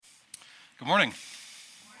Good morning.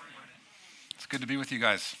 It's good to be with you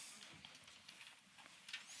guys.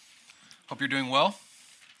 Hope you're doing well.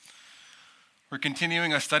 We're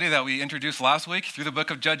continuing a study that we introduced last week through the book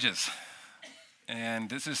of Judges. And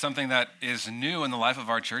this is something that is new in the life of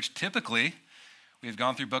our church. Typically, we've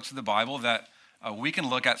gone through books of the Bible that we can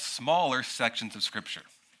look at smaller sections of Scripture.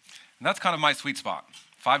 And that's kind of my sweet spot,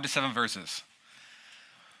 5 to 7 verses.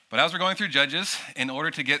 But as we're going through Judges, in order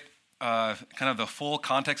to get kind of the full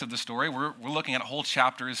context of the story, we're looking at whole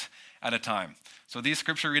chapters at a time. So these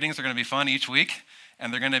scripture readings are going to be fun each week,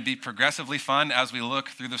 and they're going to be progressively fun as we look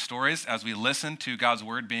through the stories, as we listen to God's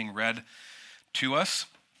word being read to us.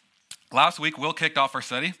 Last week, Will kicked off our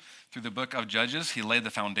study through the book of Judges. He laid the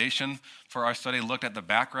foundation for our study, looked at the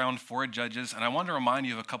background for Judges, and I want to remind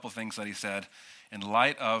you of a couple things that he said in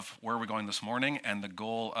light of where we're going this morning and the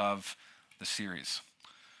goal of the series.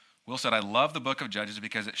 Will said, I love the book of Judges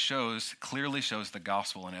because it clearly shows the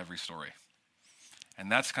gospel in every story. And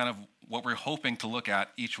that's kind of what we're hoping to look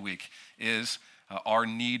at each week is our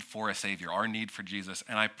need for a Savior, our need for Jesus.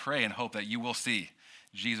 And I pray and hope that you will see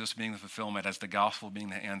Jesus being the fulfillment as the gospel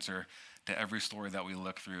being the answer to every story that we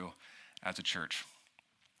look through as a church.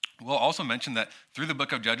 We'll also mention that through the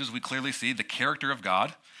book of Judges, we clearly see the character of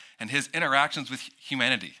God and his interactions with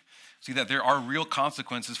humanity. See that there are real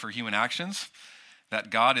consequences for human actions, that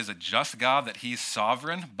God is a just God, that he's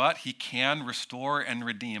sovereign, but he can restore and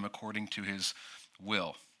redeem according to his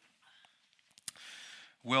will.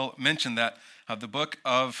 We'll mention that the book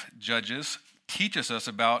of Judges teaches us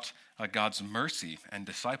about God's mercy and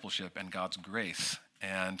discipleship and God's grace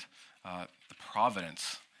and the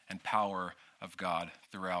providence and power of God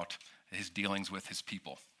throughout his dealings with his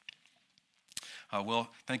people. Will,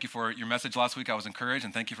 thank you for your message last week. I was encouraged,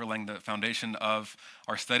 and thank you for laying the foundation of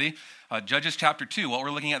our study. Judges chapter 2, what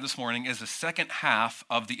we're looking at this morning is the second half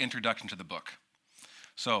of the introduction to the book.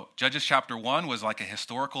 So Judges chapter 1 was like a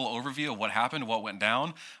historical overview of what happened, what went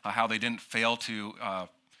down, how they didn't fail to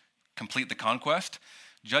complete the conquest.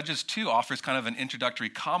 Judges 2 offers kind of an introductory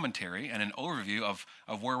commentary and an overview of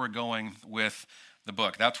where we're going with the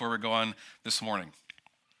book. That's where we're going this morning.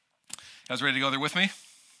 You guys ready to go there with me?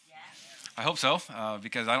 I hope so,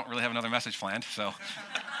 because I don't really have another message planned, so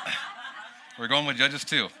we're going with Judges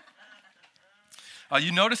 2.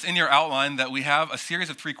 You notice in your outline that we have a series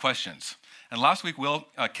of 3 questions. And last week, Will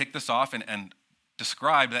kicked this off and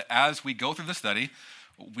described that as we go through the study,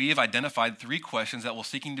 we have identified 3 questions that we're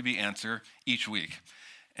seeking to be answered each week.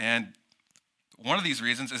 And one of these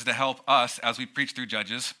reasons is to help us, as we preach through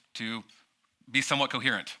Judges, to be somewhat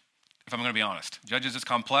coherent. If I'm going to be honest. Judges is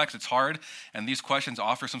complex, it's hard, and these questions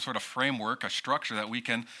offer some sort of framework, a structure that we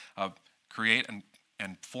can create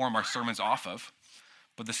and form our sermons off of.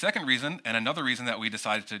 But the second reason, and another reason that we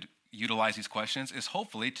decided to utilize these questions, is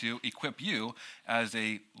hopefully to equip you as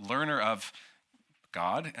a learner of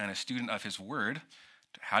God and a student of his word.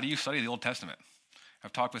 How do you study the Old Testament?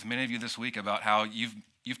 I've talked with many of you this week about how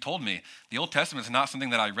you've told me the Old Testament is not something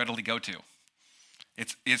that I readily go to.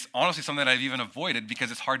 It's honestly something that I've even avoided because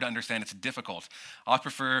it's hard to understand. It's difficult. I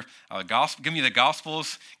prefer give me the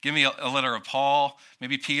Gospels, give me a letter of Paul,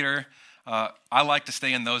 maybe Peter. I like to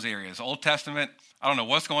stay in those areas. Old Testament, I don't know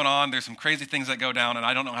what's going on. There's some crazy things that go down, and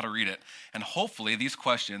I don't know how to read it. And hopefully these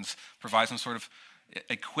questions provide some sort of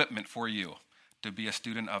equipment for you to be a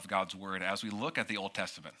student of God's Word as we look at the Old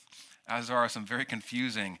Testament, as there are some very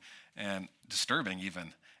confusing and disturbing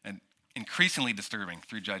even, and increasingly disturbing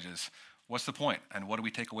through Judges. What's the point, and what do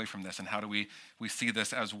we take away from this, and how do we see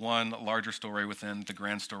this as one larger story within the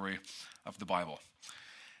grand story of the Bible?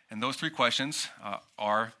 And those 3 questions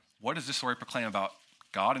are, what does this story proclaim about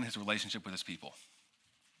God and his relationship with his people?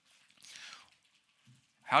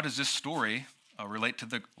 How does this story relate to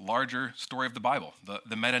the larger story of the Bible,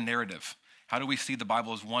 the meta-narrative? How do we see the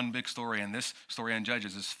Bible as one big story, and this story in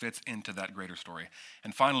Judges fits into that greater story?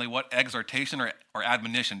 And finally, what exhortation or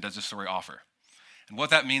admonition does this story offer? And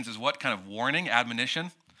what that means is what kind of warning,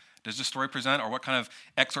 admonition does this story present, or what kind of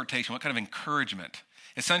exhortation, what kind of encouragement?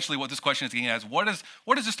 Essentially what this question is getting at is what is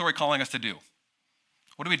this story calling us to do?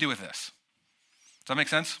 What do we do with this? Does that make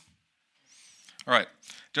sense? All right,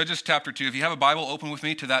 Judges chapter 2. If you have a Bible, open with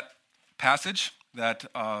me to that passage that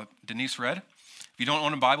Denise read. If you don't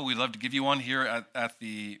own a Bible, we'd love to give you one here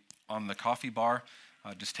on the coffee bar.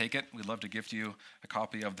 Just take it. We'd love to gift you a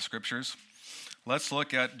copy of the scriptures. Let's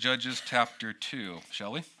look at Judges chapter 2,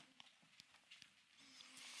 shall we?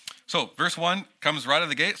 So, verse 1 comes right out of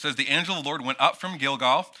the gate. It says, the angel of the Lord went up from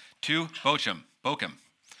Gilgal to Bochim.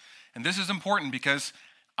 And this is important because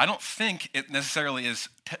I don't think it necessarily is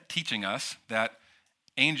teaching us that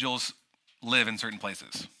angels live in certain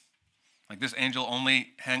places. Like this angel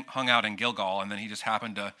only hung out in Gilgal, and then he just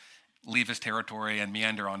happened to leave his territory and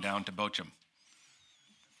meander on down to Bochum.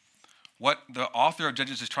 What the author of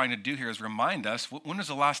Judges is trying to do here is remind us, when was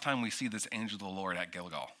the last time we see this angel of the Lord at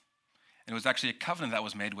Gilgal? And it was actually a covenant that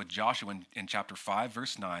was made with Joshua in chapter 5,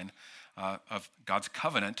 verse 9, of God's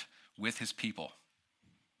covenant with his people.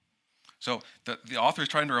 So the author is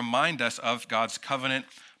trying to remind us of God's covenant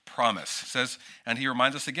promise. It says, and he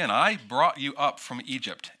reminds us again, I brought you up from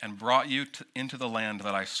Egypt and brought you into the land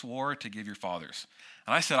that I swore to give your fathers.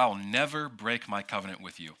 And I said, I will never break my covenant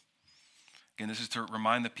with you. Again, this is to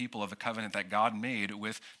remind the people of the covenant that God made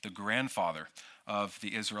with the grandfather of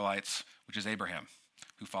the Israelites, which is Abraham,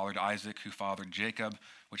 who fathered Isaac, who fathered Jacob,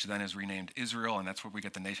 which then is renamed Israel, and that's where we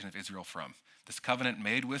get the nation of Israel from. This covenant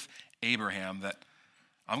made with Abraham that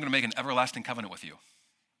I'm going to make an everlasting covenant with you.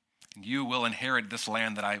 And you will inherit this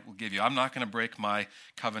land that I will give you. I'm not going to break my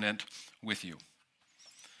covenant with you.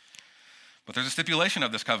 But there's a stipulation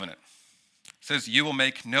of this covenant. It says, you will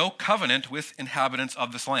make no covenant with inhabitants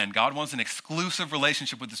of this land. God wants an exclusive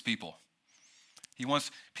relationship with his people. He wants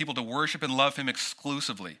people to worship and love him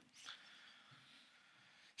exclusively. It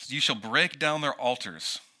says, you shall break down their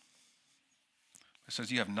altars. It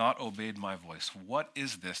says, you have not obeyed my voice. What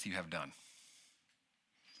is this you have done?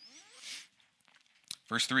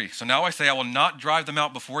 Verse 3, so now I say, I will not drive them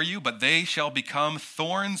out before you, but they shall become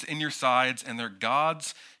thorns in your sides, and their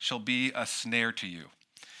gods shall be a snare to you.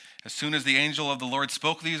 As soon as the angel of the Lord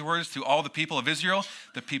spoke these words to all the people of Israel,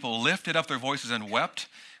 the people lifted up their voices and wept,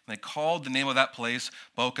 and they called the name of that place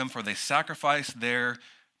Bochum, for they sacrificed there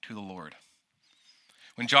to the Lord.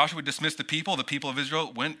 When Joshua dismissed the people of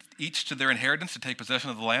Israel went each to their inheritance to take possession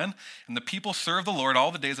of the land. And the people served the Lord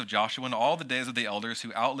all the days of Joshua and all the days of the elders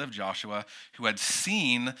who outlived Joshua, who had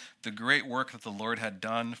seen the great work that the Lord had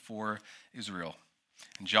done for Israel.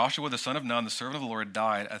 And Joshua, the son of Nun, the servant of the Lord,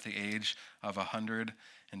 died at the age of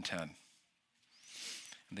 110.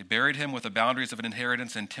 And they buried him with the boundaries of an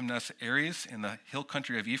inheritance in Timnath Ares in the hill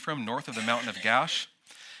country of Ephraim, north of the mountain of Gash,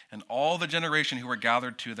 and all the generation who were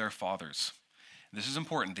gathered to their fathers. This is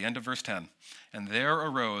important, the end of verse 10. And there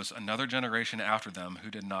arose another generation after them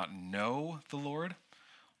who did not know the Lord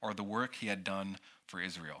or the work he had done for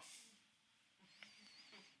Israel.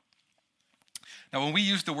 Now, when we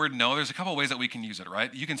use the word know, there's a couple of ways that we can use it,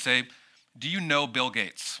 right? You can say, do you know Bill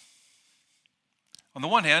Gates? On the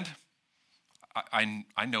one hand,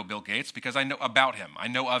 I know Bill Gates because I know about him. I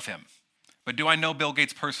know of him. But do I know Bill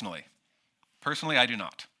Gates personally? Personally, I do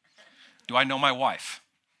not. Do I know my wife?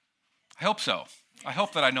 I hope so. I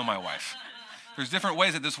hope that I know my wife. There's different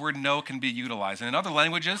ways that this word know can be utilized. And in other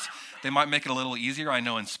languages, they might make it a little easier. I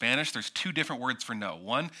know in Spanish, there's two different words for know.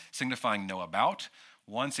 One signifying know about,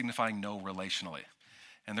 one signifying know relationally.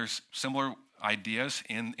 And there's similar ideas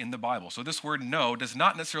in the Bible. So this word know does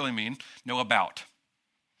not necessarily mean know about.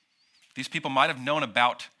 These people might have known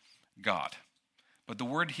about God. But the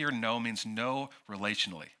word here know means know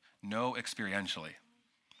relationally, know experientially.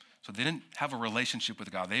 So they didn't have a relationship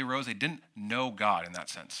with God. They didn't know God in that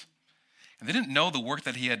sense. And they didn't know the work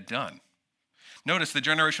that he had done. Notice the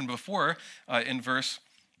generation before, in verse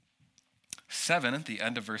 7, at the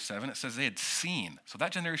end of verse 7, it says they had seen. So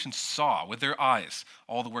that generation saw with their eyes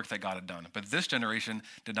all the work that God had done. But this generation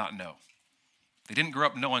did not know. They didn't grow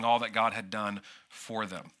up knowing all that God had done for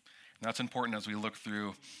them. And that's important as we look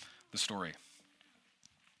through the story.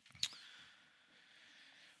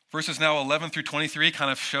 Verses now 11 through 23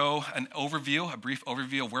 kind of show a brief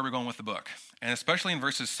overview of where we're going with the book. And especially in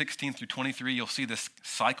verses 16 through 23, you'll see this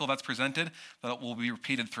cycle that's presented that will be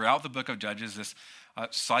repeated throughout the book of Judges, this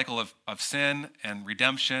cycle of sin and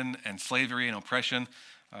redemption and slavery and oppression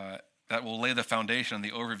that will lay the foundation and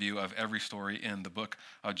the overview of every story in the book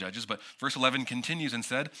of Judges. But verse 11 continues and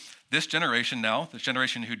said, this generation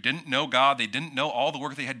who didn't know God, they didn't know all the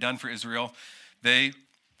work they had done for Israel, they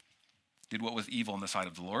did what was evil in the sight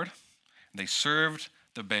of the Lord. They served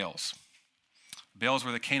the Baals. Baals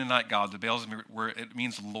were the Canaanite gods. The Baals it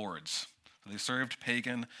means lords. So they served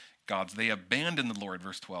pagan gods. They abandoned the Lord,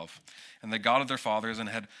 verse 12, and the God of their fathers,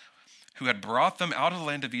 who had brought them out of the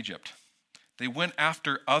land of Egypt. They went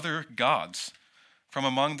after other gods from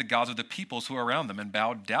among the gods of the peoples who were around them and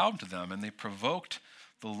bowed down to them, and they provoked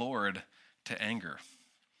the Lord to anger.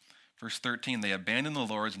 Verse 13, they abandoned the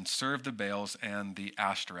lords and served the Baals and the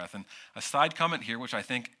Ashtoreth. And a side comment here, which I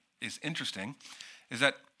think is interesting, is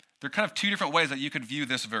that there are kind of two different ways that you could view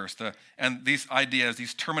this verse, and these ideas,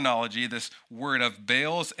 these terminology, this word of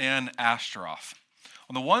Baals and Ashtaroth.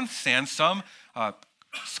 On the one hand, some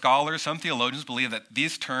scholars, some theologians believe that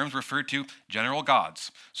these terms refer to general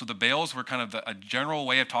gods. So the Baals were kind of a general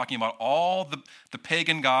way of talking about all the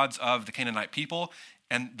pagan gods of the Canaanite people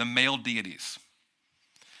and the male deities.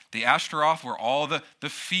 The Ashtaroth were all the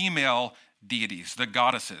female deities, the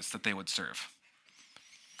goddesses that they would serve.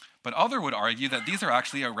 But others would argue that these are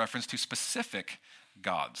actually a reference to specific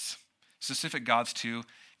gods to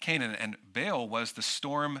Canaan. And Baal was the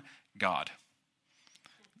storm god.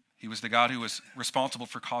 He was the god who was responsible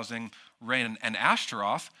for causing rain. And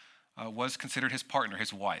Ashtaroth was considered his partner,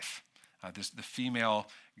 his wife, the female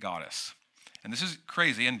goddess. And this is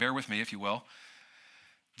crazy, and bear with me if you will.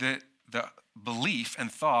 The belief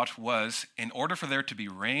and thought was, in order for there to be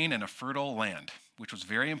rain and a fertile land, which was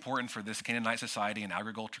very important for this Canaanite society and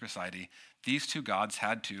agricultural society, these two gods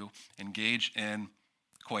had to engage in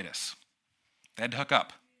coitus. They had to hook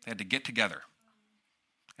up. They had to get together.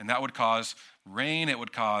 And that would cause rain. It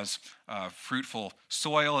would cause fruitful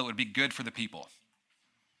soil. It would be good for the people.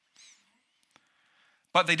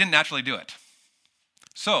 But they didn't naturally do it.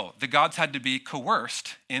 So the gods had to be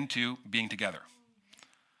coerced into being together.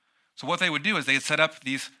 So what they would do is they'd set up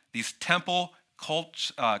these temple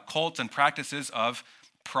cults and practices of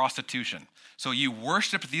prostitution. So you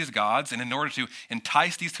worship these gods, and in order to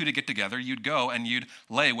entice these two to get together, you'd go and you'd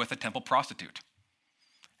lay with a temple prostitute.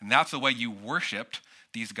 And that's the way you worshiped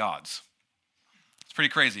these gods. It's pretty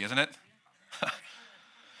crazy, isn't it?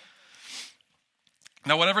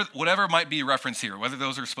 Now, whatever might be referenced here, whether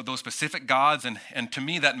those are those specific gods, and to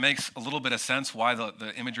me that makes a little bit of sense why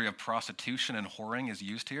the imagery of prostitution and whoring is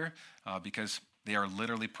used here, because they are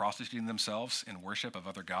literally prostituting themselves in worship of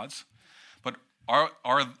other gods. But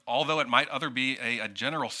although it might be a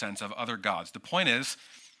general sense of other gods, the point is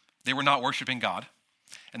they were not worshiping God,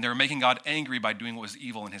 and they were making God angry by doing what was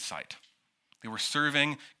evil in his sight. They were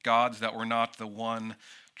serving gods that were not the one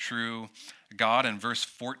true God. In verse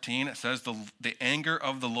 14, it says, the anger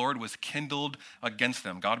of the Lord was kindled against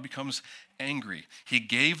them. God becomes angry. He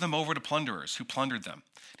gave them over to plunderers who plundered them.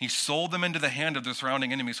 He sold them into the hand of their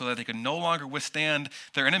surrounding enemies so that they could no longer withstand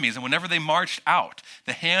their enemies. And whenever they marched out,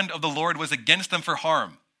 the hand of the Lord was against them for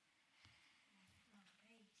harm.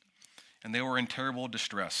 And they were in terrible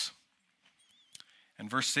distress. In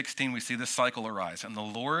verse 16, we see this cycle arise. And the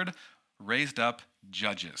Lord raised up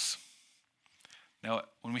judges. Now,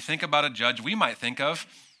 when we think about a judge, we might think of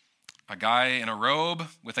a guy in a robe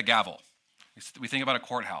with a gavel. We think about a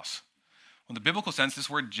courthouse. In the biblical sense, this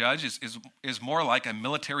word judge is more like a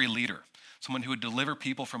military leader, someone who would deliver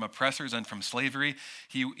people from oppressors and from slavery.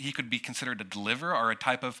 He could be considered a deliverer or a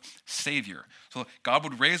type of savior. So God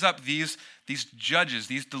would raise up these judges,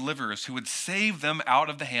 these deliverers, who would save them out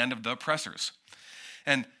of the hand of the oppressors.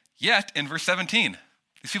 And yet, in verse 17,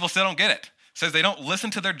 these people still don't get it. It says they don't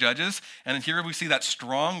listen to their judges, and here we see that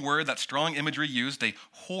strong word, that strong imagery used. They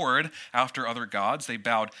whored after other gods. They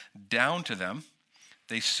bowed down to them.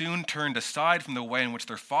 They soon turned aside from the way in which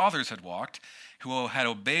their fathers had walked, who had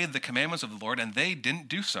obeyed the commandments of the Lord, and they didn't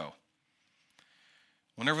do so.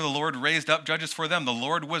 Whenever the Lord raised up judges for them, the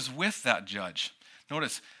Lord was with that judge.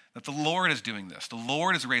 Notice that the Lord is doing this. The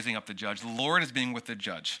Lord is raising up the judge. The Lord is being with the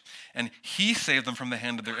judge. And he saved them from the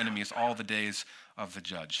hand of their enemies all the days of the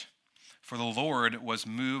judge. For the Lord was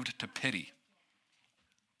moved to pity,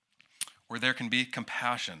 where there can be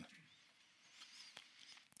compassion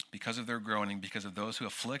because of their groaning, because of those who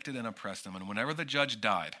afflicted and oppressed them. And whenever the judge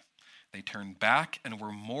died, they turned back and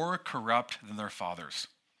were more corrupt than their fathers,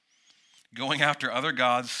 going after other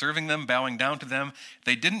gods, serving them, bowing down to them.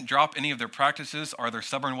 They didn't drop any of their practices or their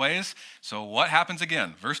stubborn ways. So what happens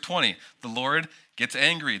again? Verse 20, the Lord gets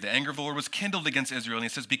angry. The anger of the Lord was kindled against Israel. And he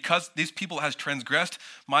says, because these people has transgressed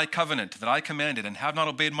my covenant that I commanded and have not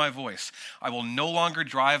obeyed my voice, I will no longer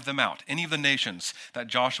drive them out, any of the nations that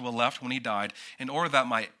Joshua left when he died, in order that I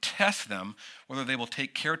might test them, whether they will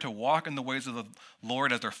take care to walk in the ways of the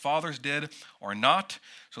Lord as their fathers did or not.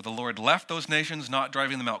 So the Lord left those nations, not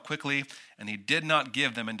driving them out quickly, and he did not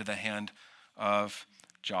give them into the hand of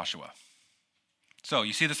Joshua. So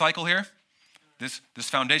you see the cycle here? This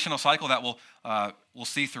foundational cycle that we'll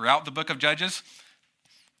see throughout the book of Judges.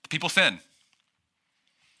 The people sin,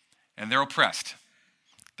 and they're oppressed.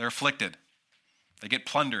 They're afflicted. They get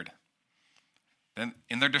plundered. Then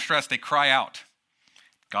in their distress, they cry out.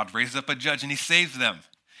 God raises up a judge, and he saves them.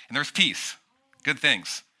 And there's peace, good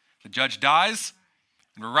things. The judge dies,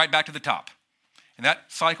 and we're right back to the top. And that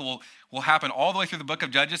cycle will happen all the way through the book of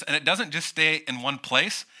Judges, and it doesn't just stay in one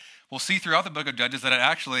place. We'll see throughout the book of Judges that it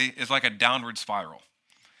actually is like a downward spiral.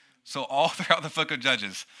 So all throughout the book of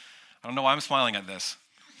Judges, I don't know why I'm smiling at this.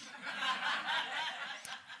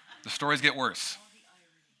 The stories get worse.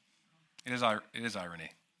 It is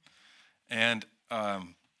irony. And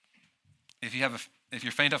if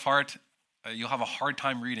you're faint of heart, you'll have a hard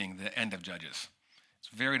time reading the end of Judges. It's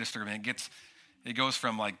very disturbing. It goes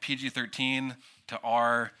from like PG-13 to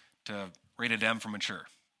R to rated M for mature.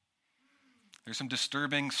 There's some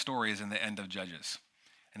disturbing stories in the end of Judges.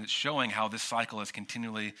 And it's showing how this cycle is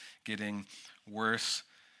continually getting worse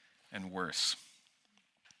and worse.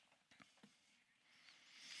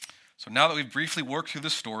 So now that we've briefly worked through the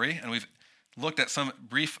story and we've looked at some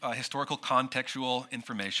brief historical contextual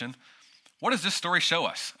information, what does this story show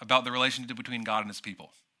us about the relationship between God and his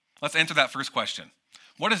people? Let's answer that first question.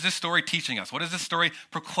 What is this story teaching us? What is this story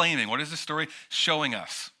proclaiming? What is this story showing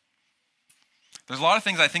us? There's a lot of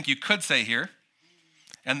things I think you could say here,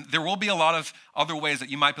 and there will be a lot of other ways that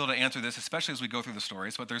you might be able to answer this, especially as we go through the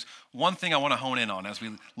stories, but there's one thing I want to hone in on as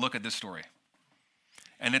we look at this story.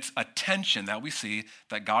 And it's a tension that we see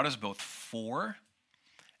that God is both for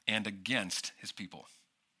and against his people.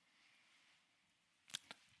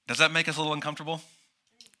 Does that make us a little uncomfortable?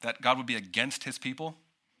 That God would be against his people?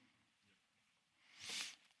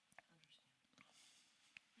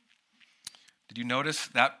 Did you notice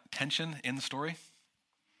that tension in the story?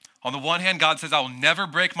 On the one hand, God says, I will never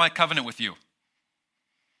break my covenant with you.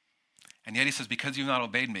 And yet he says, because you've not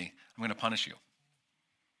obeyed me, I'm going to punish you.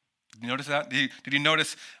 Did you notice that? Did you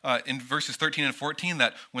notice in verses 13 and 14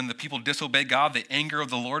 that when the people disobeyed God, the anger of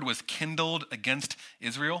the Lord was kindled against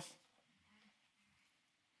Israel?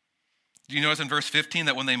 Did you notice in verse 15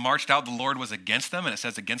 that when they marched out, the Lord was against them, and it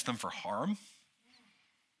says against them for harm?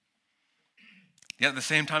 Yet at the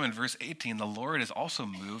same time in verse 18, the Lord is also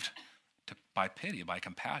moved by pity, by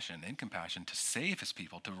compassion, in compassion, to save his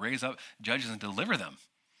people, to raise up judges and deliver them.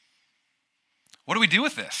 What do we do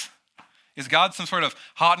with this? Is God some sort of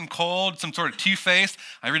hot and cold, some sort of two-faced?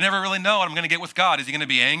 I never really know what I'm going to get with God. Is he going to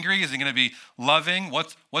be angry? Is he going to be loving?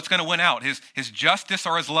 What's going to win out? His justice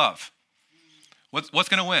or his love? What's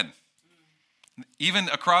going to win? Even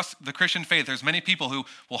across the Christian faith, there's many people who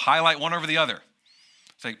will highlight one over the other.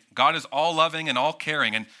 Say, God is all loving and all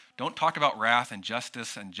caring, and don't talk about wrath and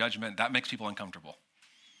justice and judgment. That makes people uncomfortable.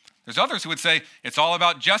 There's others who would say, it's all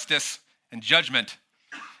about justice and judgment.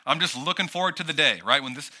 I'm just looking forward to the day, right,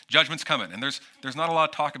 when this judgment's coming. And there's not a lot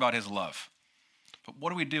of talk about his love. But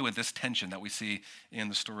what do we do with this tension that we see in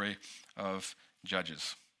the story of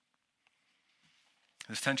Judges?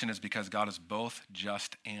 This tension is because God is both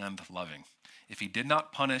just and loving. If he did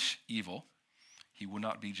not punish evil, he would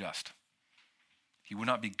not be just. He would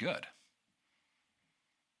not be good.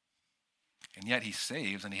 And yet he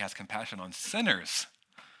saves and he has compassion on sinners.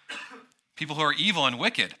 People who are evil and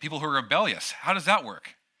wicked, people who are rebellious. How does that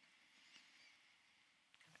work?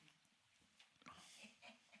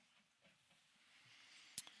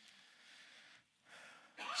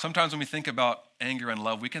 Sometimes when we think about anger and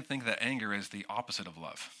love, we can think that anger is the opposite of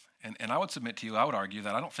love. And I would submit to you, I would argue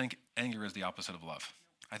that I don't think anger is the opposite of love.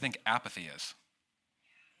 I think apathy is.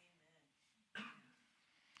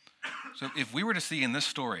 So if we were to see in this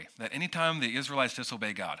story that anytime the Israelites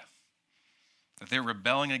disobey God, that they're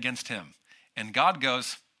rebelling against him, and God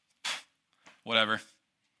goes, whatever.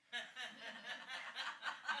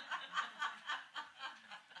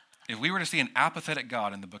 If we were to see an apathetic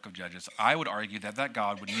God in the book of Judges, I would argue that that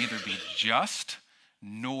God would neither be just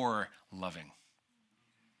nor loving.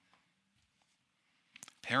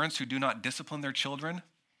 Parents who do not discipline their children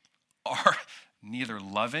are neither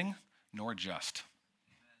loving nor just.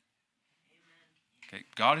 Okay,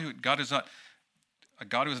 a God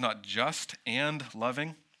who is not just and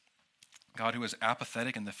loving, God who is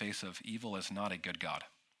apathetic in the face of evil is not a good God.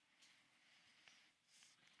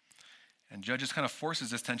 And Judges kind of forces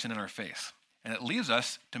this tension in our face. And it leaves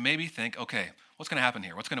us to maybe think, okay, what's going to happen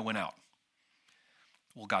here? What's going to win out?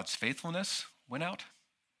 Will God's faithfulness win out?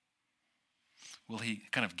 Will he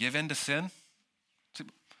kind of give in to sin? But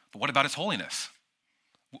what about his holiness?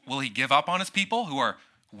 Will he give up on his people who are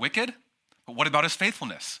wicked? But what about his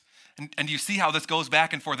faithfulness? And you see how this goes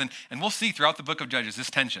back and forth. And we'll see throughout the book of Judges this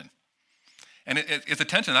tension. And it's a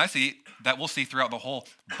tension I see that we'll see throughout the whole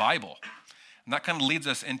Bible. And that kind of leads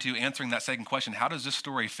us into answering that second question. How does this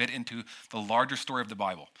story fit into the larger story of the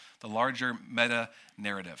Bible, the larger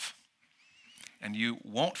meta-narrative? And you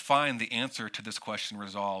won't find the answer to this question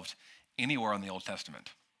resolved anywhere in the Old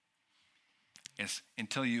Testament. It's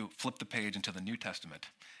until you flip the page into the New Testament,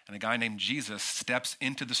 and a guy named Jesus steps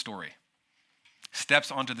into the story,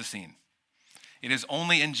 steps onto the scene. It is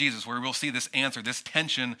only in Jesus where we'll see this answer, this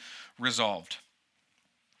tension resolved.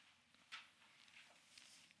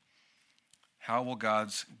 How will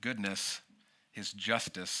God's goodness, his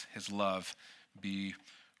justice, his love be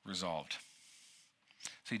resolved?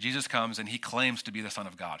 See, Jesus comes and he claims to be the Son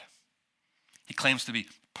of God. He claims to be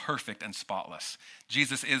perfect and spotless.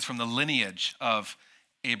 Jesus is from the lineage of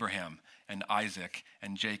Abraham and Isaac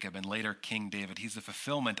and Jacob and later King David. He's the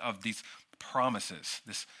fulfillment of these promises,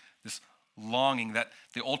 this longing that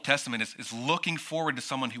the Old Testament is looking forward to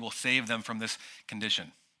someone who will save them from this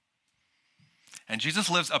condition. And Jesus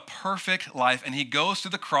lives a perfect life, and he goes to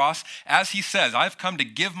the cross as he says, I've come to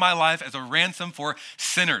give my life as a ransom for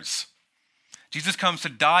sinners. Jesus comes to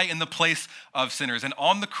die in the place of sinners. And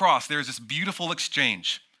on the cross, there is this beautiful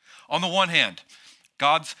exchange. On the one hand,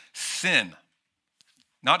 God's sin,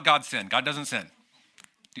 not God's sin. God doesn't sin.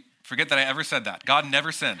 Forget that I ever said that. God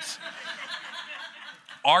never sins.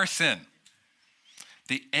 Our sin,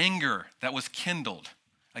 the anger that was kindled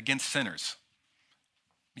against sinners,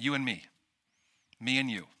 you and me and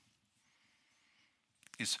you,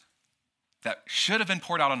 is that should have been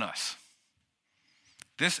poured out on us.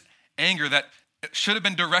 This anger that should have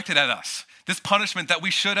been directed at us. This punishment that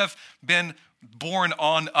we should have been borne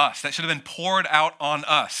on us, that should have been poured out on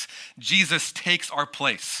us. Jesus takes our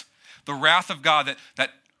place. The wrath of God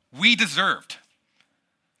that we deserved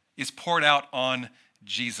is poured out on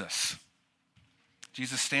Jesus.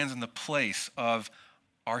 Jesus stands in the place of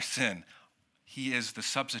our sin. He is the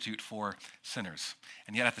substitute for sinners.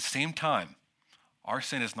 And yet at the same time, our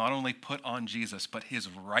sin is not only put on Jesus, but his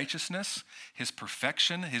righteousness, his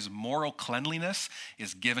perfection, his moral cleanliness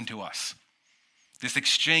is given to us. This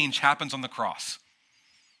exchange happens on the cross.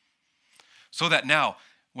 So that now,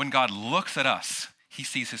 when God looks at us, he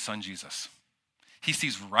sees his son Jesus. He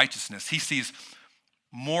sees righteousness. He sees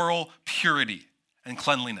moral purity and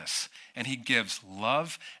cleanliness. And he gives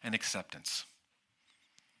love and acceptance.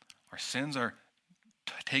 Our sins are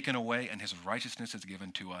taken away and his righteousness is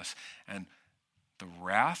given to us. And the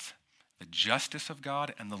wrath, the justice of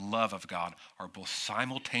God, and the love of God are both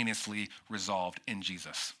simultaneously resolved in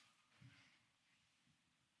Jesus.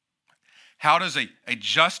 How does a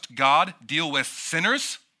just God deal with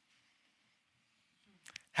sinners?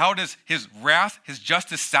 How does his wrath, his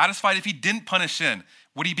justice satisfied? If he didn't punish sin,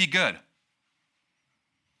 would he be good?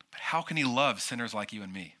 But how can he love sinners like you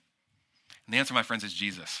and me? And the answer, my friends, is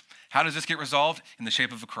Jesus. How does this get resolved? In the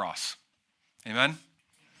shape of a cross. Amen?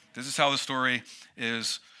 This is how the story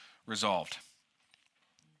is resolved.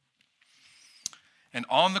 And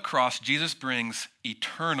on the cross, Jesus brings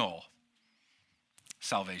eternal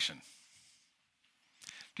salvation.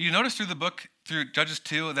 Do you notice through the book, through Judges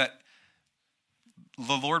 2, that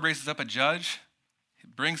the Lord raises up a judge, he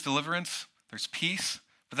brings deliverance, there's peace,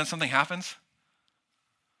 but then something happens?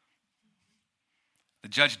 The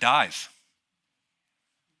judge dies.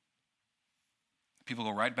 People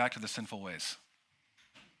go right back to the sinful ways.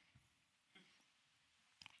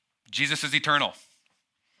 Jesus is eternal.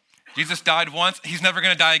 Jesus died once. He's never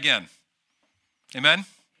going to die again. Amen?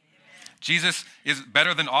 Jesus is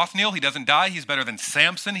better than Othniel. He doesn't die. He's better than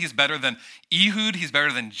Samson. He's better than Ehud. He's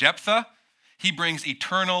better than Jephthah. He brings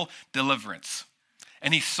eternal deliverance.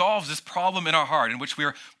 And he solves this problem in our heart in which we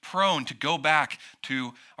are prone to go back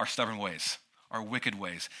to our stubborn ways, our wicked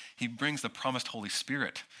ways. He brings the promised Holy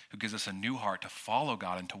Spirit who gives us a new heart to follow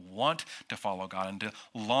God and to want to follow God and to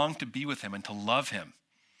long to be with him and to love him.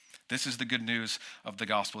 This is the good news of the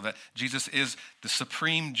gospel, that Jesus is the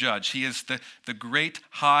supreme judge. He is the great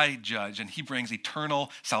high judge, and he brings eternal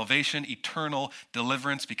salvation, eternal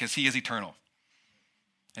deliverance, because he is eternal.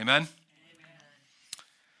 Amen? Amen.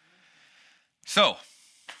 So,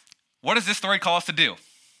 what does this story call us to do?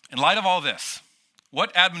 In light of all this,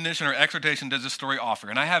 what admonition or exhortation does this story offer?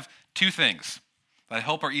 And I have two things that I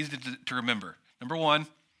hope are easy to remember. Number one,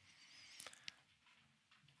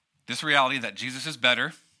 this reality that Jesus is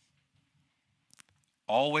better.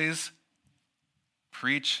 Always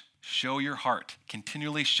preach, show your heart,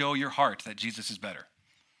 continually show your heart that Jesus is better.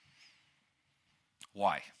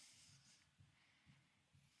 Why?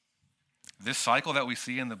 This cycle that we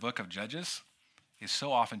see in the book of Judges is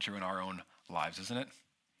so often true in our own lives, isn't it?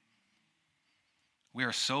 We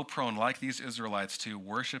are so prone, like these Israelites, to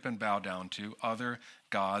worship and bow down to other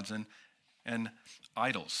gods and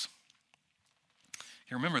idols.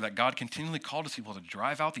 You remember that God continually called his people to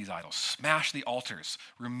drive out these idols, smash the altars,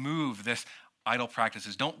 remove this idol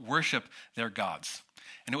practices. Don't worship their gods.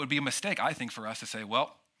 And it would be a mistake, I think, for us to say,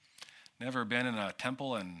 well, never been in a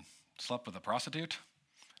temple and slept with a prostitute,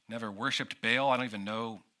 never worshiped Baal. I don't even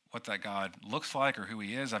know what that God looks like or who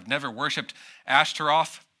he is. I've never worshiped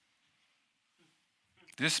Ashtaroth.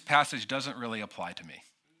 This passage doesn't really apply to me.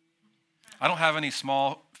 I don't have any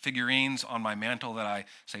small figurines on my mantle that I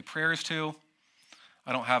say prayers to.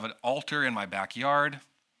 I don't have an altar in my backyard.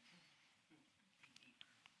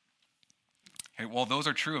 Okay, well, those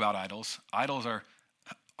are true about idols. Idols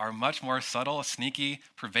are much more subtle, sneaky,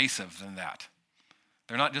 pervasive than that.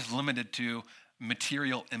 They're not just limited to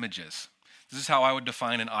material images. This is how I would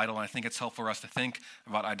define an idol, and I think it's helpful for us to think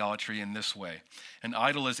about idolatry in this way. An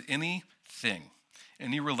idol is anything,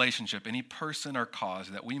 any relationship, any person or cause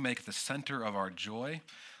that we make the center of our joy,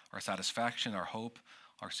 our satisfaction, our hope,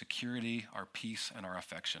 our security, our peace, and our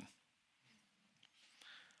affection.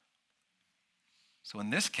 So in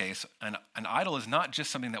this case, an idol is not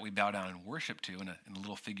just something that we bow down and worship to in a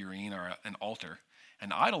little figurine or an altar.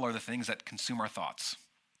 An idol are the things that consume our thoughts.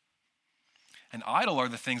 An idol are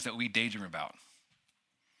the things that we daydream about.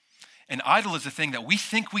 An idol is the thing that we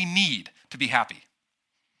think we need to be happy.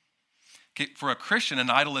 Okay, for a Christian, an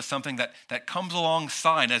idol is something that comes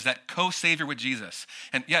alongside as that co-savior with Jesus.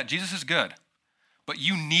 And yeah, Jesus is good, but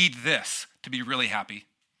you need this to be really happy.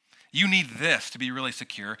 You need this to be really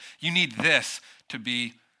secure. You need this to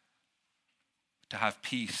have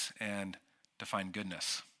peace and to find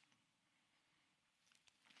goodness.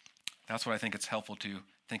 That's what I think it's helpful to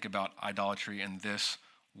think about idolatry in this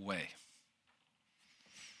way.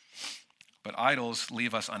 But idols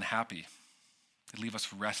leave us unhappy. They leave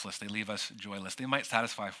us restless. They leave us joyless. They might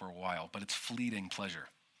satisfy for a while, but it's fleeting pleasure.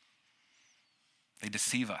 They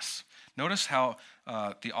deceive us. Notice how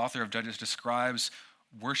the author of Judges describes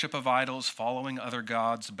worship of idols, following other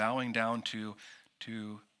gods, bowing down to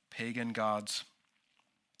pagan gods.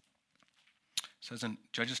 It says in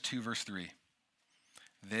Judges 2, verse 3,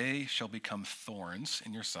 they shall become thorns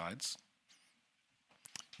in your sides,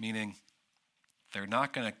 meaning they're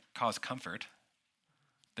not going to cause comfort.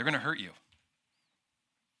 They're going to hurt you.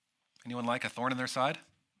 Anyone like a thorn in their side?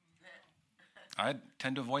 I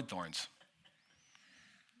tend to avoid thorns.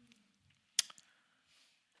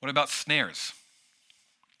 What about snares?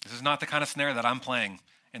 This is not the kind of snare that I'm playing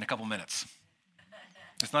in a couple minutes.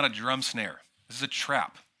 It's not a drum snare. This is a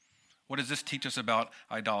trap. What does this teach us about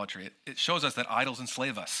idolatry? It shows us that idols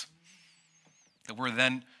enslave us. That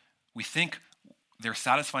we think they're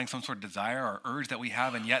satisfying some sort of desire or urge that we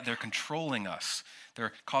have, and yet they're controlling us.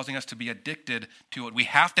 They're causing us to be addicted to it. We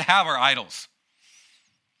have to have our idols.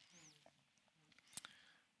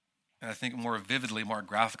 And I think more vividly, more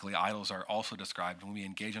graphically, idols are also described when we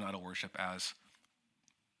engage in idol worship as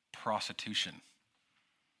prostitution.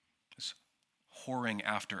 It's whoring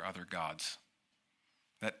after other gods.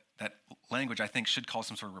 That language, I think, should cause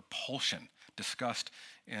some sort of repulsion, disgust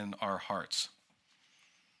in our hearts.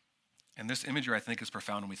 And this imagery, I think, is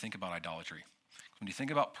profound when we think about idolatry. When you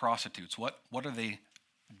think about prostitutes, what are they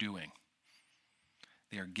doing?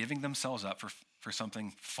 They are giving themselves up for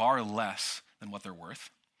something far less than what they're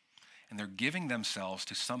worth. And they're giving themselves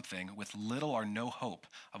to something with little or no hope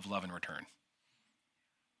of love in return.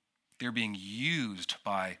 They're being used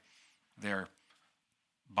by their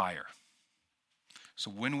buyer. So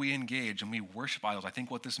when we engage and we worship idols, I think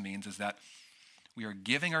what this means is that we are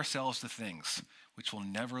giving ourselves to things which will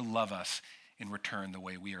never love us in return the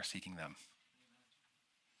way we are seeking them.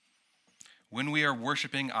 When we are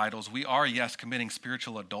worshiping idols, we are, yes, committing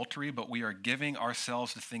spiritual adultery, but we are giving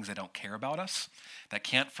ourselves to things that don't care about us, that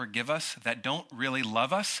can't forgive us, that don't really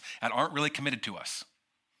love us, and aren't really committed to us.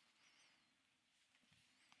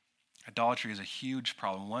 Idolatry is a huge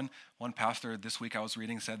problem. One pastor this week I was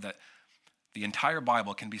reading said that the entire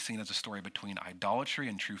Bible can be seen as a story between idolatry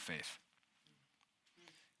and true faith.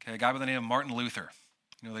 Okay, a guy by the name of Martin Luther,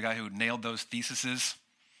 you know, the guy who nailed those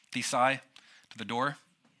thesi to the door.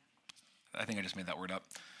 I think I just made that word up.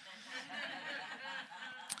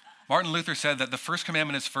 Martin Luther said that the first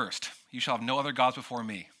commandment is first. You shall have no other gods before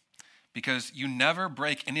me. Because you never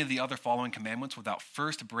break any of the other following commandments without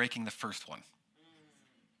first breaking the first one.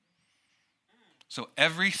 So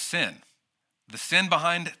every sin, the sin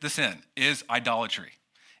behind the sin, is idolatry.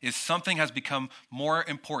 Is something has become more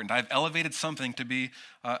important. I've elevated something to be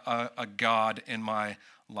a god in my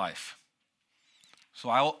life. So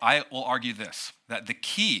I will argue this, that the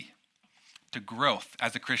key to growth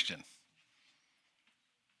as a Christian,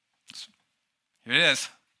 here it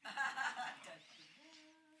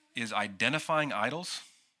is identifying idols,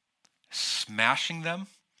 smashing them,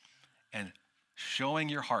 and showing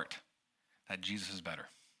your heart that Jesus is better.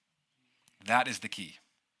 That is the key.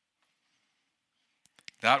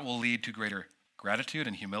 That will lead to greater gratitude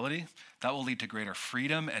and humility. That will lead to greater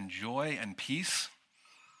freedom and joy and peace.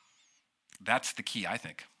 That's the key, I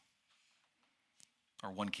think.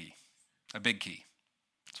 Or one key. A big key.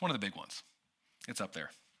 It's one of the big ones. It's up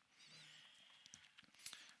there.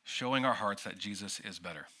 Showing our hearts that Jesus is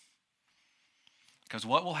better. Because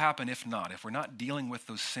what will happen if we're not dealing with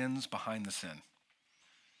those sins behind the sin?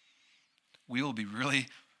 We will be really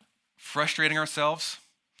frustrating ourselves,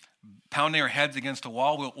 pounding our heads against a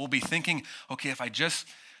wall. We'll be thinking, okay, if I just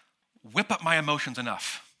whip up my emotions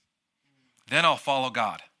enough, then I'll follow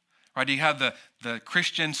God. Right? You have the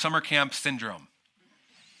Christian summer camp syndrome.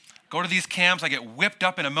 Go to these camps, I get whipped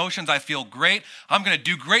up in emotions, I feel great. I'm going to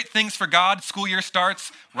do great things for God. School year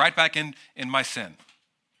starts, right back in my sin.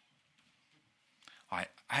 I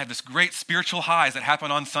had this great spiritual highs that happen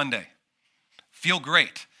on Sunday. Feel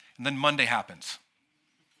great, and then Monday happens.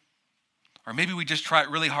 Or maybe we just try it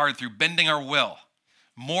really hard through bending our will,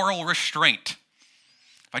 moral restraint.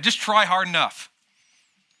 If I just try hard enough.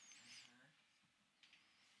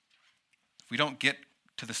 If we don't get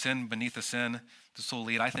to the sin beneath the sin, this will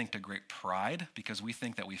lead, I think, to great pride because we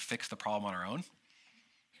think that we fix the problem on our own.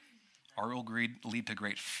 Or it will lead to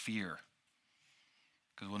great fear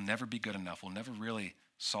because we'll never be good enough. We'll never really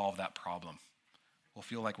solve that problem. We'll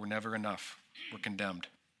feel like we're never enough. We're condemned.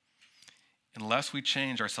 Unless we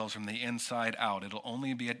change ourselves from the inside out, it'll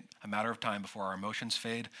only be a matter of time before our emotions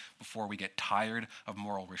fade, before we get tired of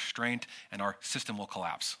moral restraint, and our system will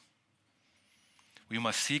collapse. We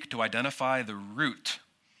must seek to identify the root.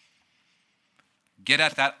 Get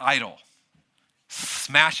at that idol.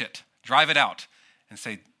 Smash it. Drive it out. And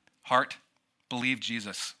say, heart, believe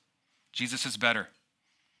Jesus. Jesus is better.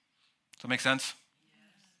 Does that make sense?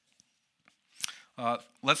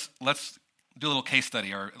 Let's do a little case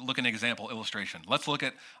study or look at an example illustration. Let's look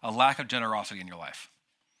at a lack of generosity in your life.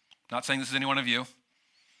 Not saying this is any one of you.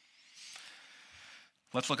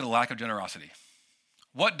 Let's look at a lack of generosity.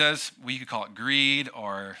 We could call it greed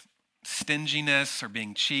or stinginess or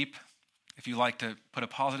being cheap. If you like to put a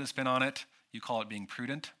positive spin on it, you call it being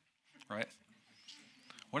prudent, right?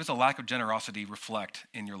 What does a lack of generosity reflect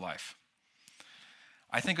in your life?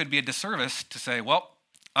 I think it would be a disservice to say, well,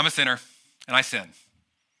 I'm a sinner and I sin.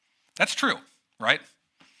 That's true, right?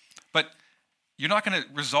 But you're not going to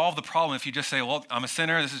resolve the problem if you just say, well, I'm a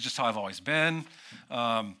sinner. This is just how I've always been.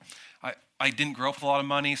 I didn't grow up with a lot of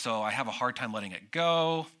money, so I have a hard time letting it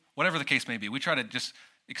go. Whatever the case may be, we try to just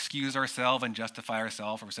excuse ourselves and justify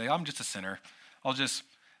ourselves, or say, I'm just a sinner. This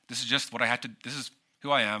is just what I have to, this is who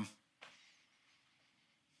I am.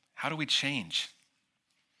 How do we change?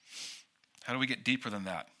 How do we get deeper than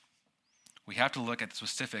that? We have to look at the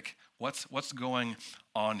specific, what's going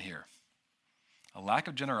on here. A lack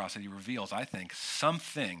of generosity reveals, I think,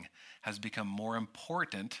 something has become more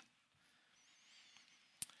important.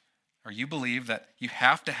 Or you believe that you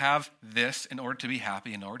have to have this in order to be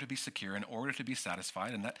happy, in order to be secure, in order to be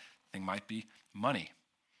satisfied, and that thing might be money.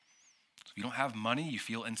 So if you don't have money, you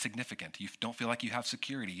feel insignificant. You don't feel like you have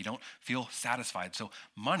security. You don't feel satisfied. So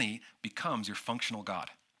money becomes your functional God.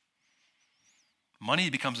 Money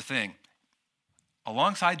becomes a thing.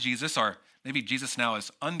 Alongside Jesus, or maybe Jesus now is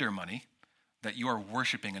under money, that you are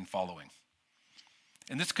worshiping and following.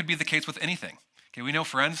 And this could be the case with anything. Okay, we know,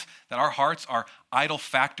 friends, that our hearts are idol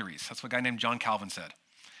factories. That's what a guy named John Calvin said.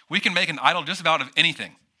 We can make an idol just about of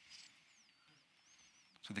anything.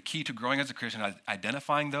 So the key to growing as a Christian is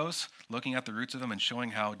identifying those, looking at the roots of them, and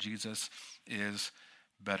showing how Jesus is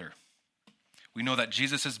better. We know that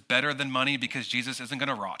Jesus is better than money because Jesus isn't going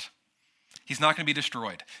to rot. He's not going to be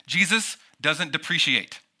destroyed. Jesus doesn't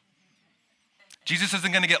depreciate. Jesus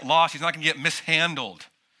isn't going to get lost. He's not going to get mishandled.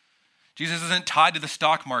 Jesus isn't tied to the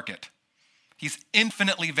stock market. He's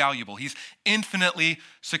infinitely valuable. He's infinitely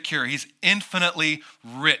secure. He's infinitely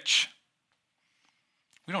rich.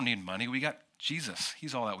 We don't need money. We got Jesus.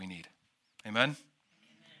 He's all that we need. Amen? Amen.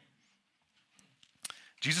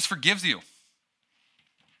 Jesus forgives you.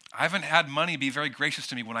 I haven't had money be very gracious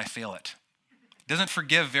to me when I fail it. It doesn't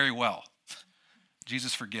forgive very well.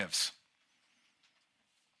 Jesus forgives.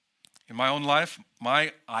 In my own life,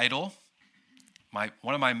 my idol,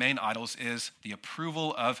 one of my main idols is the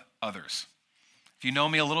approval of others. If you know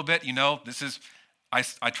me a little bit, you know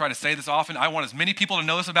I try to say this often. I want as many people to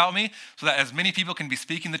know this about me so that as many people can be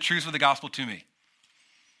speaking the truths of the gospel to me.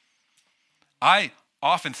 I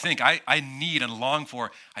often think I need and long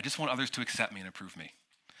for, I just want others to accept me and approve me.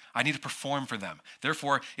 I need to perform for them.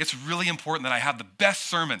 Therefore, it's really important that I have the best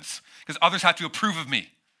sermons because others have to approve of me.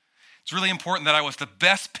 It's really important that I was the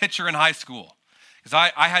best pitcher in high school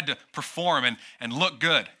because I had to perform and look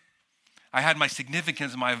good. I had my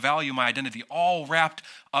significance, my value, my identity all wrapped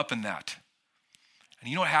up in that. And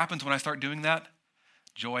you know what happens when I start doing that?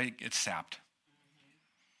 Joy gets sapped.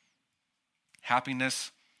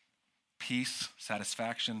 Happiness, peace,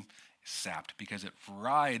 satisfaction is sapped because it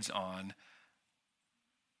rides on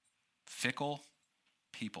fickle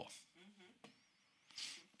people.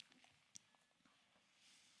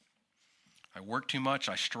 I work too much.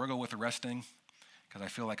 I struggle with resting because I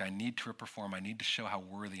feel like I need to perform. I need to show how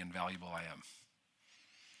worthy and valuable I am.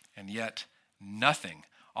 And yet, nothing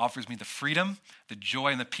offers me the freedom, the joy,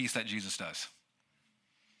 and the peace that Jesus does.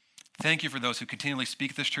 Thank you for those who continually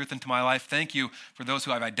speak this truth into my life. Thank you for those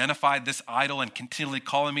who have identified this idol and continually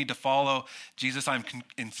calling me to follow Jesus. I'm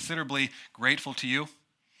considerably grateful to you.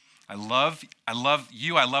 I love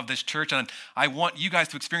you. I love this church, and I want you guys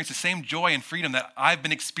to experience the same joy and freedom that I've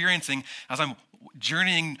been experiencing as I'm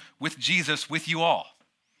journeying with Jesus with you all.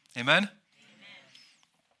 Amen?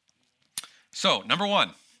 So, number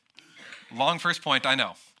one, long first point, I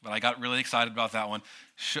know, but I got really excited about that one.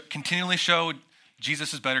 Continually show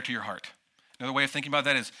Jesus is better to your heart. Another way of thinking about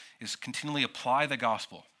that is continually apply the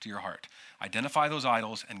gospel to your heart. Identify those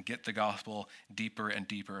idols and get the gospel deeper and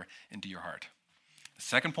deeper into your heart. The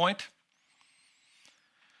second point,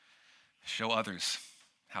 show others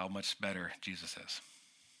how much better Jesus is.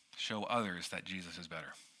 Show others that Jesus is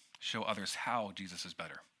better. Show others how Jesus is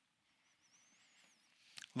better.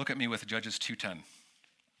 Look at me with Judges 2:10.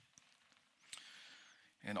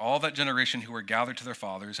 And all that generation who were gathered to their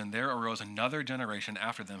fathers, and there arose another generation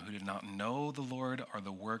after them who did not know the Lord or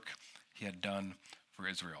the work he had done for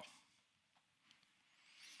Israel.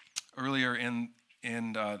 Earlier in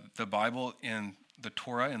the Bible, in the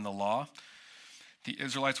Torah, in the law, the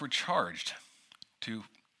Israelites were charged to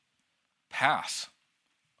pass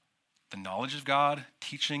the knowledge of God,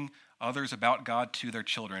 teaching others about God to their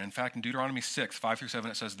children. In fact, in Deuteronomy 6, 5-7,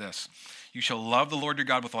 it says this: "You shall love the Lord your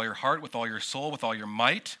God with all your heart, with all your soul, with all your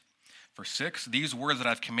might." Verse 6, "These words that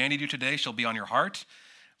I've commanded you today shall be on your heart."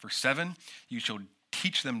 Verse 7, "You shall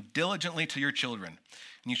teach them diligently to your children,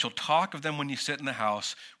 and you shall talk of them when you sit in the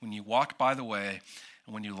house, when you walk by the way,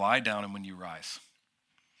 and when you lie down, and when you rise."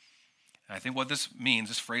 And I think what this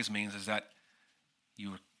phrase means, is that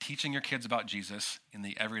you're teaching your kids about Jesus in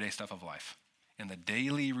the everyday stuff of life, in the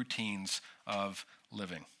daily routines of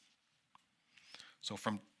living. So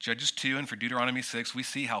from Judges 2 and for Deuteronomy 6, we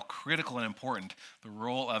see how critical and important the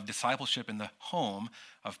role of discipleship in the home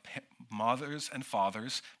of mothers and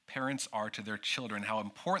fathers, parents, are to their children, how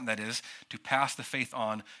important that is to pass the faith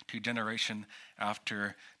on to generation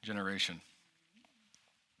after generation.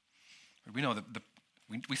 We know that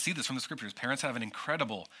we see this from the scriptures. Parents have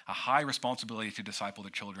a high responsibility to disciple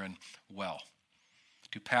their children well,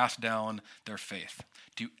 to pass down their faith,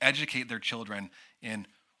 to educate their children in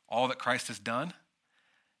all that Christ has done,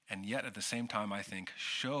 and yet at the same time, I think,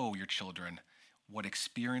 show your children what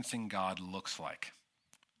experiencing God looks like.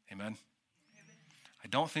 Amen? I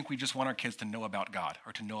don't think we just want our kids to know about God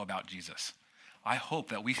or to know about Jesus. I hope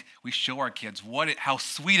that we show our kids how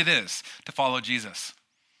sweet it is to follow Jesus.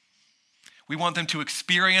 We want them to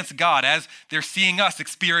experience God as they're seeing us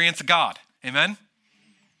experience God. Amen?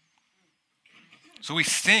 So we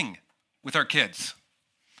sing with our kids.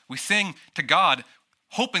 We sing to God,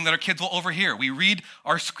 hoping that our kids will overhear. We read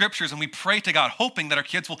our scriptures and we pray to God, hoping that our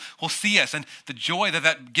kids will see us and the joy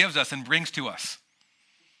that gives us and brings to us.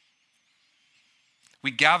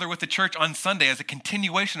 We gather with the church on Sunday as a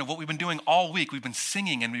continuation of what we've been doing all week. We've been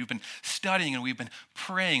singing and we've been studying and we've been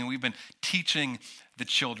praying and we've been teaching the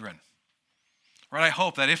children. Right? I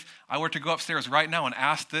hope that if I were to go upstairs right now and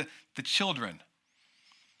ask the children,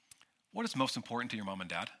 what is most important to your mom and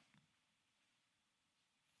dad?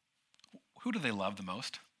 Who do they love the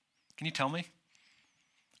most? Can you tell me?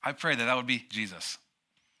 I pray that would be Jesus.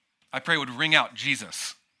 I pray it would ring out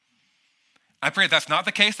Jesus. I pray if that's not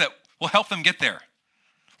the case, that we'll help them get there.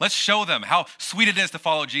 Let's show them how sweet it is to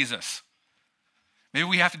follow Jesus. Maybe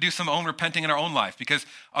we have to do some own repenting in our own life because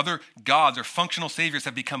other gods or functional saviors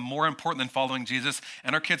have become more important than following Jesus.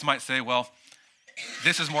 And our kids might say, well,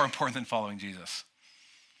 this is more important than following Jesus.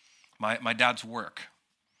 My dad's work,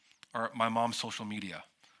 or my mom's social media,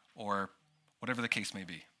 or whatever the case may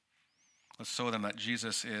be. Let's show them that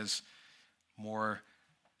Jesus is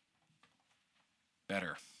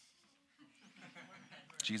better.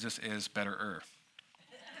 Jesus is betterer.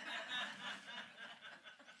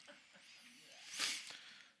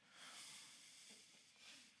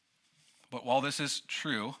 But while this is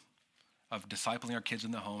true of discipling our kids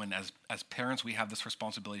in the home, and as parents we have this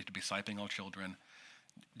responsibility to be discipling our children,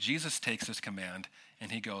 Jesus takes this command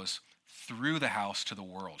and he goes through the house to the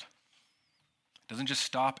world. It doesn't just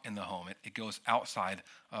stop in the home, it goes outside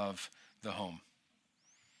of the home.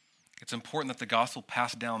 It's important that the gospel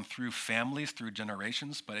pass down through families, through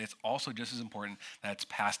generations, but it's also just as important that it's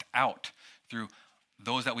passed out through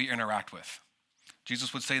those that we interact with.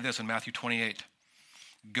 Jesus would say this in Matthew 28,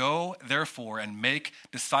 "Go, therefore, and make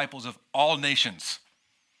disciples of all nations,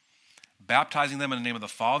 baptizing them in the name of the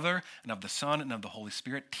Father and of the Son and of the Holy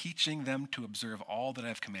Spirit, teaching them to observe all that I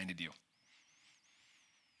have commanded you."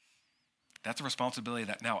 That's a responsibility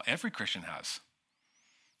that now every Christian has.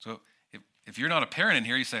 So if you're not a parent in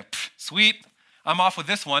here, you say, sweet, I'm off with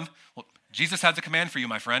this one. Well, Jesus has a command for you,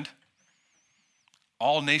 my friend.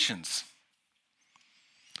 all nations.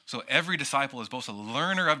 So every disciple is both a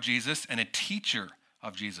learner of Jesus and a teacher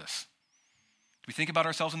of Jesus. Do we think about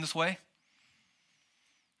ourselves in this way?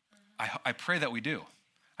 I pray that we do.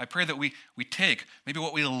 I pray that we take maybe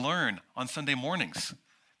what we learn on Sunday mornings.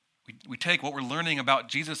 We take what we're learning about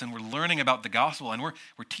Jesus and we're learning about the gospel and we're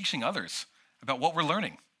teaching others about what we're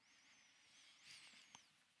learning.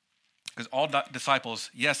 Because all disciples,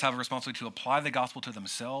 yes, have a responsibility to apply the gospel to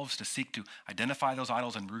themselves, to seek to identify those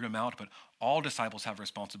idols and root them out, but all disciples have a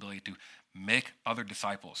responsibility to make other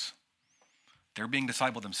disciples. They're being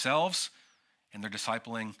discipled themselves, and they're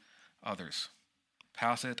discipling others.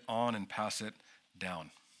 Pass it on and pass it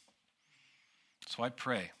down. So I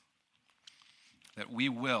pray that we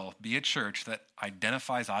will be a church that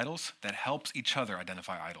identifies idols, that helps each other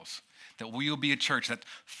identify idols. That we will be a church that's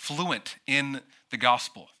fluent in the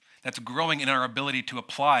gospel, that's growing in our ability to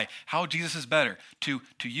apply how Jesus is better to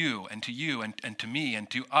you and to you and to me and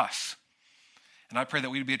to us. And I pray that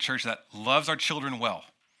we would be a church that loves our children well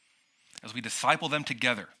as we disciple them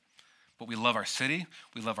together. But we love our city,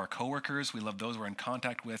 we love our coworkers, we love those we're in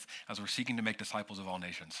contact with as we're seeking to make disciples of all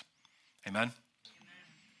nations. Amen?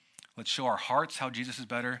 Let's show our hearts how Jesus is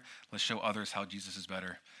better. Let's show others how Jesus is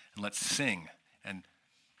better. And let's sing and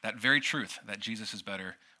that very truth that Jesus is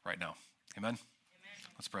better right now. Amen?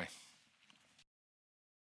 Let's pray.